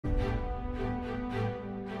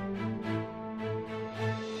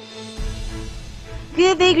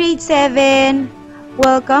Good day, grade 7!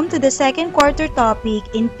 Welcome to the second quarter topic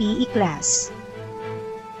in PE class.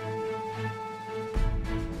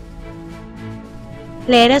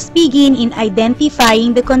 Let us begin in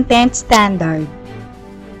identifying the content standard.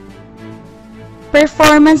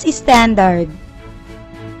 Performance standard.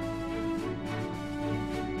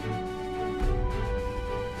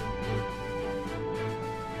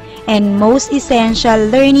 And most essential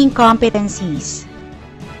learning competencies.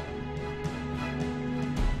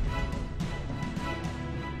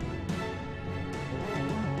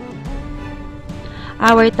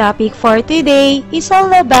 Our topic for today is all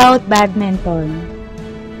about badminton.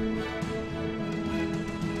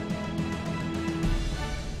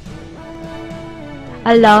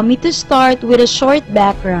 Allow me to start with a short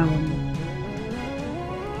background.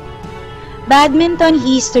 Badminton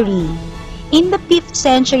history. In the 5th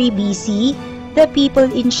century BC, the people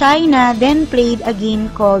in China then played a game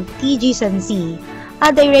called tijisansi. A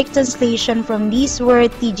direct translation from this word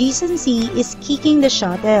tijisansi is kicking the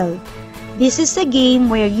shuttle. This is a game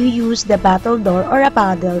where you use the battledore or a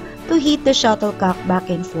paddle to hit the shuttlecock back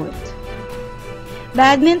and forth.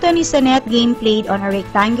 Badminton is a net game played on a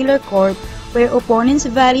rectangular court where opponents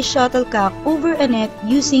volley shuttlecock over a net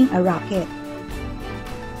using a racket.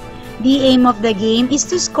 The aim of the game is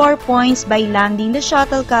to score points by landing the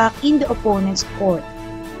shuttlecock in the opponent's court.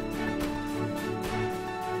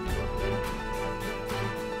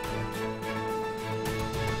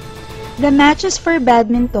 The matches for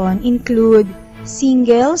badminton include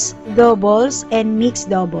singles, doubles, and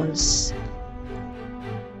mixed doubles.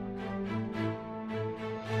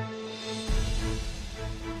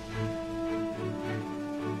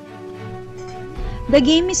 The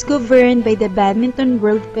game is governed by the Badminton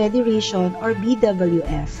World Federation or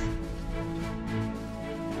BWF.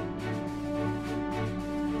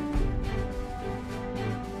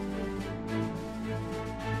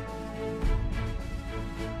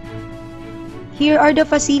 Here are the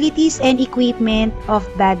facilities and equipment of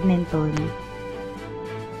badminton.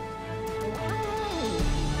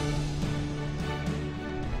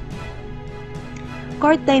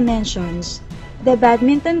 Court dimensions. The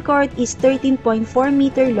badminton court is 13.4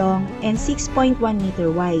 meter long and 6.1 meter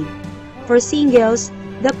wide. For singles,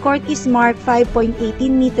 the court is marked 5.18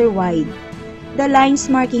 meter wide. The lines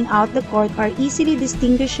marking out the court are easily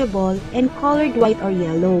distinguishable and colored white or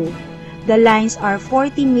yellow. The lines are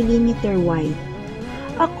 40 millimeter wide.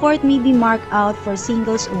 A court may be marked out for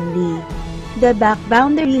singles only. The back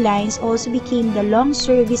boundary lines also became the long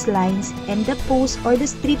service lines, and the posts or the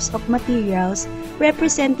strips of materials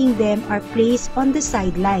representing them are placed on the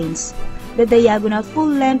sidelines. The diagonal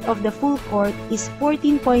full length of the full court is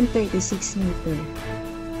 14.36 meter.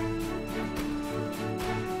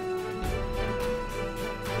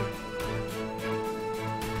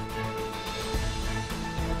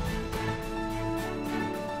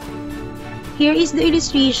 Here is the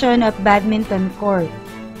illustration of badminton court.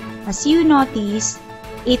 As you notice,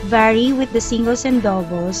 it varies with the singles and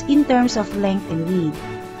doubles in terms of length and width.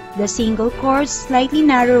 The single court is slightly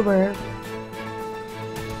narrower.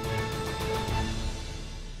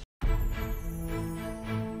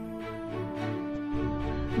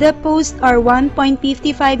 The posts are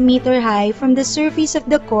 1.55 meter high from the surface of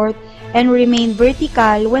the court and remain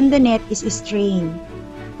vertical when the net is strained.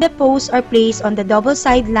 The posts are placed on the double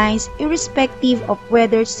sidelines irrespective of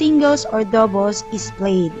whether singles or doubles is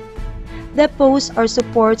played. The posts or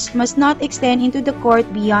supports must not extend into the court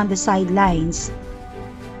beyond the sidelines.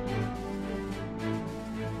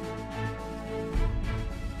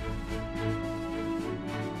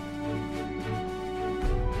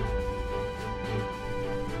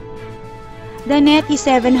 The net is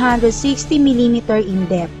 760 mm in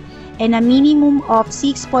depth and a minimum of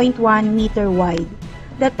 6.1 meter wide.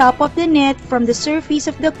 The top of the net from the surface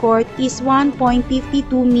of the court is 1.52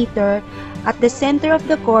 meter at the center of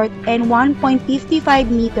the court and 1.55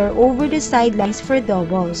 meter over the sidelines for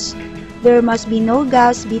doubles. There must be no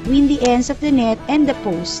gaps between the ends of the net and the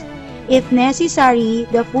post. If necessary,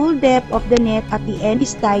 the full depth of the net at the end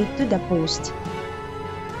is tied to the post.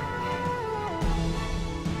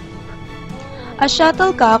 A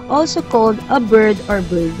shuttlecock, also called a bird or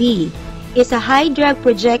birdie, is a high-drag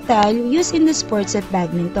projectile used in the sports of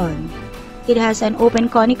badminton. It has an open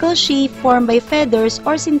conical shape formed by feathers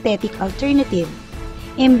or synthetic alternative,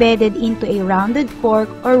 embedded into a rounded cork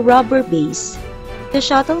or rubber base. The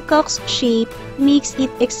shuttlecock's shape makes it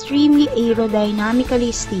extremely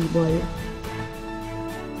aerodynamically stable.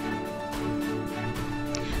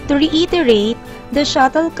 To reiterate, the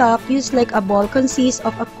shuttlecock used like a ball consists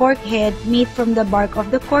of a cork head made from the bark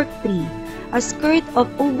of the cork tree, a skirt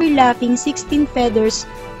of overlapping 16 feathers,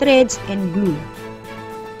 threads, and glue.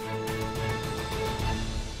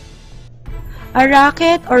 A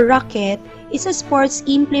racket or racket is a sports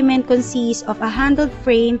implement consists of a handled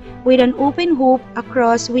frame with an open hoop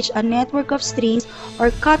across which a network of strings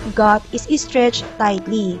or catgut is stretched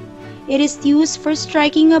tightly. It is used for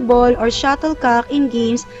striking a ball or shuttlecock in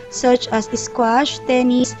games such as squash,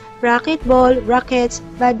 tennis, racquetball, rackets,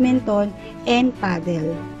 badminton, and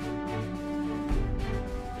paddle.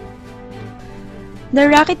 The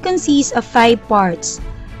racket consists of 5 parts: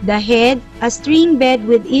 the head, a string bed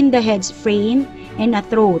within the head's frame, and a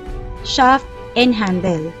throat, shaft, and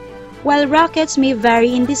handle. While rackets may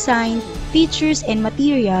vary in design, features, and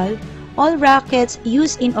material, all rackets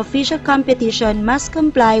used in official competition must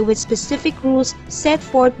comply with specific rules set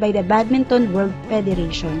forth by the Badminton World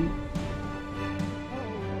Federation.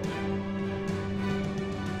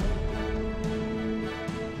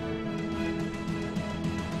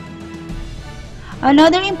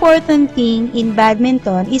 Another important thing in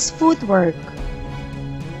badminton is footwork.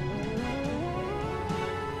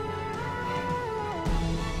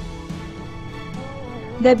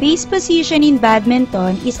 The base position in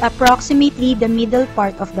badminton is approximately the middle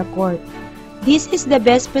part of the court. This is the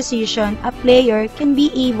best position a player can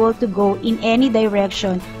be able to go in any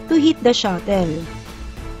direction to hit the shuttle.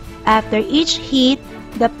 After each hit,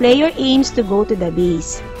 the player aims to go to the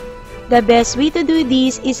base. The best way to do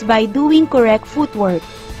this is by doing correct footwork.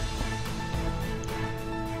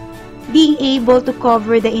 Being able to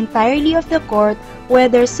cover the entirety of the court,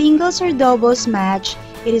 whether singles or doubles match,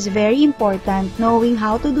 it is very important. Knowing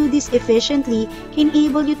how to do this efficiently can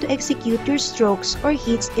enable you to execute your strokes or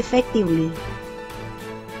hits effectively.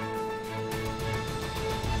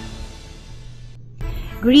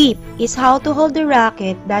 Grip is how to hold the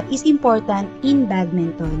racket that is important in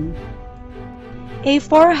badminton. A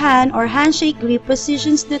forehand or handshake grip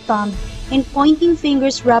positions the thumb and pointing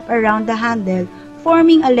fingers wrap around the handle,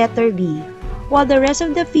 forming a letter B, while the rest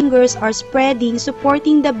of the fingers are spreading,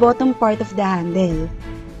 supporting the bottom part of the handle.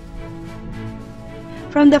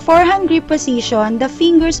 From the forehand grip position, the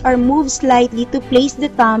fingers are moved slightly to place the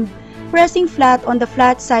thumb pressing flat on the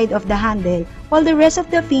flat side of the handle, while the rest of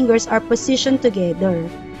the fingers are positioned together.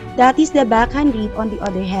 That is, the backhand grip, on the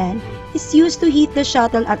other hand, is used to hit the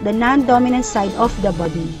shuttle at the non-dominant side of the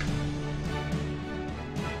body.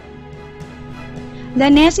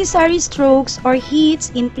 The necessary strokes or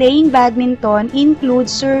hits in playing badminton include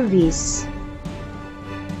service,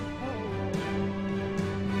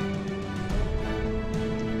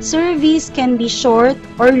 service can be short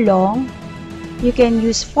or long. You can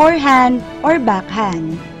use forehand or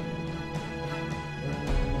backhand.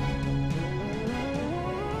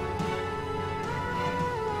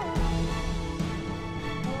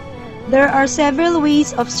 There are several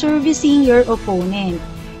ways of servicing your opponent,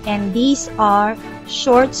 and these are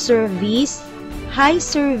short service, high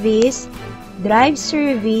service, drive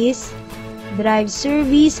service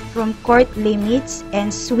from court limits,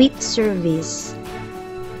 and sweep service.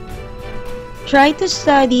 Try to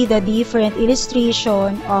study the different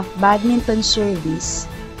illustration of badminton service.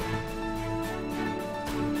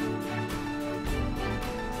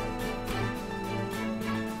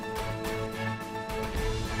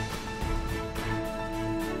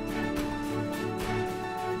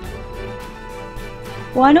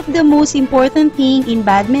 One of the most important things in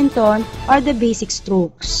badminton are the basic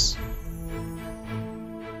strokes.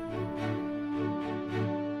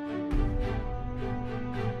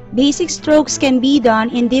 Basic strokes can be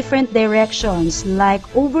done in different directions like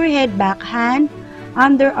overhead backhand,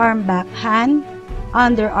 underarm backhand,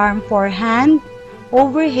 underarm forehand,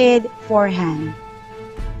 overhead forehand.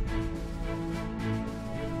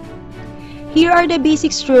 Here are the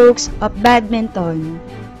basic strokes of badminton: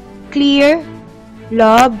 clear,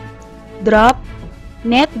 lob, drop,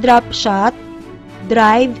 net drop shot,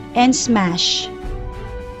 drive, and smash.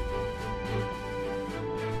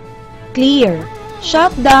 Clear.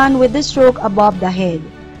 Shot down with the stroke above the head.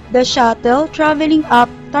 The shuttle traveling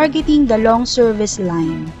up, targeting the long service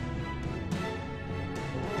line.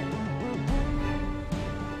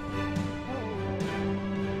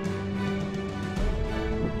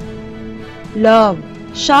 Lob.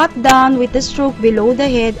 Shot down with the stroke below the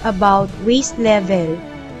head about waist level.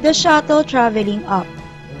 The shuttle traveling up.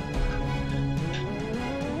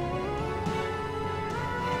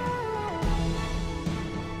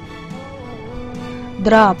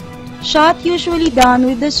 Drop. Shot usually done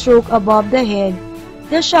with the stroke above the head,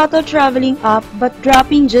 the shuttle traveling up but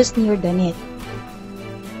dropping just near the net.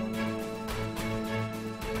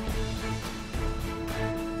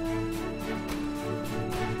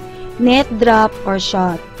 Net drop or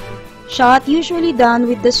shot. Shot usually done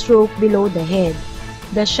with the stroke below the head,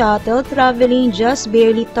 the shuttle traveling just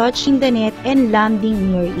barely touching the net and landing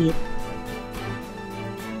near it.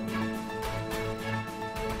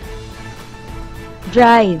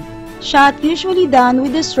 Drive. Shot usually done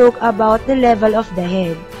with the stroke about the level of the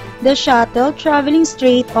head. The shuttle traveling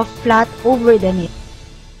straight or flat over the net.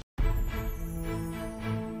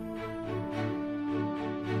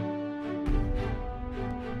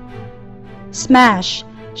 Smash.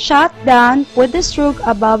 Shot down with the stroke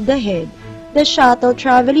above the head. The shuttle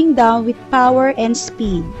traveling down with power and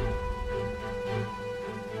speed.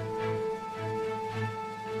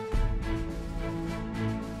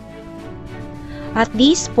 At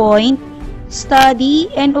this point,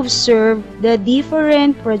 study and observe the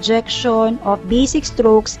different projection of basic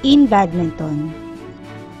strokes in badminton.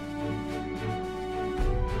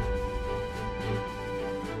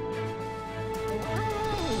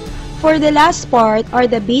 For the last part are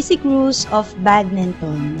the basic rules of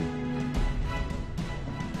badminton.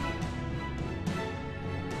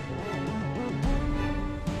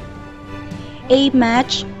 A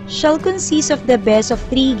match shall consist of the best of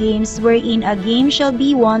 3 games wherein a game shall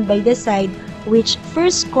be won by the side which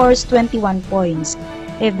first scores 21 points.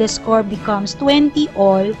 If the score becomes 20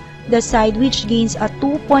 all, the side which gains a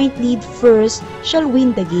 2-point lead first shall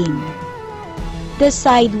win the game. The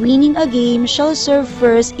side winning a game shall serve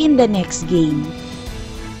first in the next game.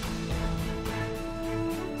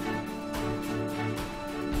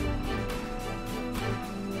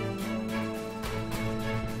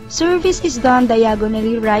 Service is done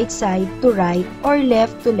diagonally right side to right or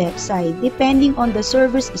left to left side depending on the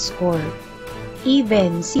server's score.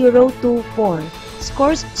 Even 0-4.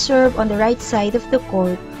 Scores serve on the right side of the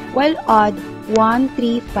court while odd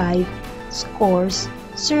 1-3-5 scores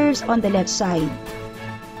serves on the left side.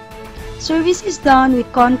 Service is done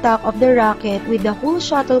with contact of the racket with the whole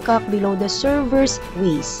shuttlecock below the server's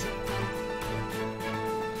waist.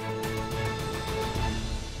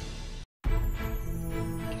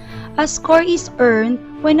 A score is earned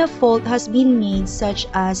when a fault has been made, such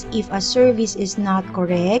as if a service is not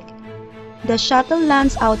correct, the shuttle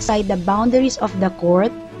lands outside the boundaries of the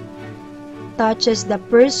court, touches the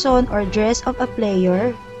person or dress of a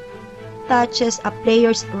player, touches a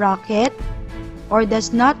player's racket, or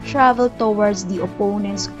does not travel towards the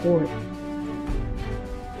opponent's court.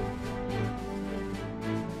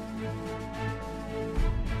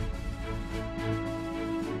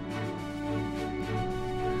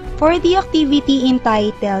 For the activity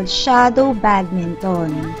entitled Shadow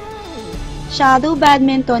Badminton. Shadow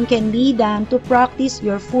badminton can be done to practice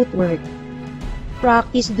your footwork.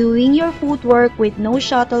 Practice doing your footwork with no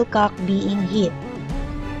shuttlecock being hit.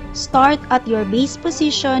 Start at your base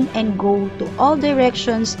position and go to all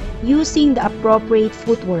directions using the appropriate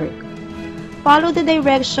footwork. Follow the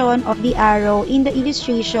direction of the arrow in the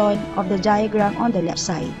illustration of the diagram on the left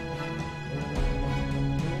side.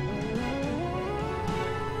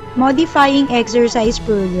 Modifying exercise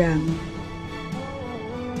program.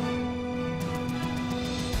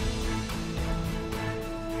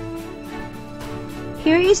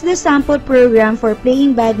 Here is the sample program for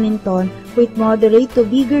playing badminton with moderate to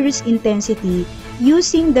vigorous intensity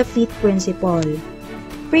using the FIT principle.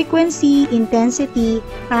 Frequency, intensity,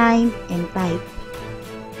 time, and type.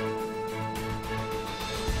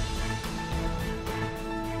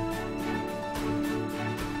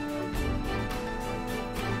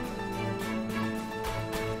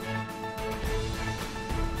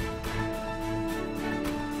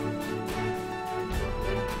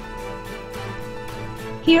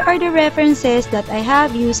 Here are the references that I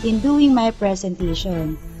have used in doing my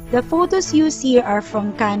presentation. The photos used here are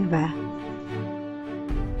from Canva.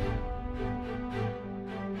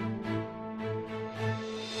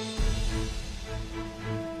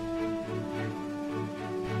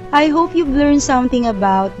 I hope you've learned something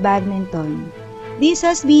about badminton. This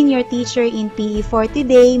has been your teacher in PE for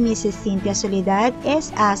today, Mrs. Cynthia Soledad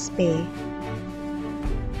S. Aspe.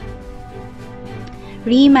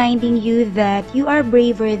 Reminding you that you are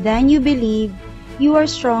braver than you believe, you are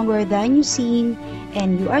stronger than you seem,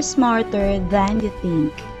 and you are smarter than you think.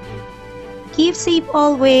 Keep safe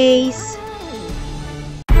always!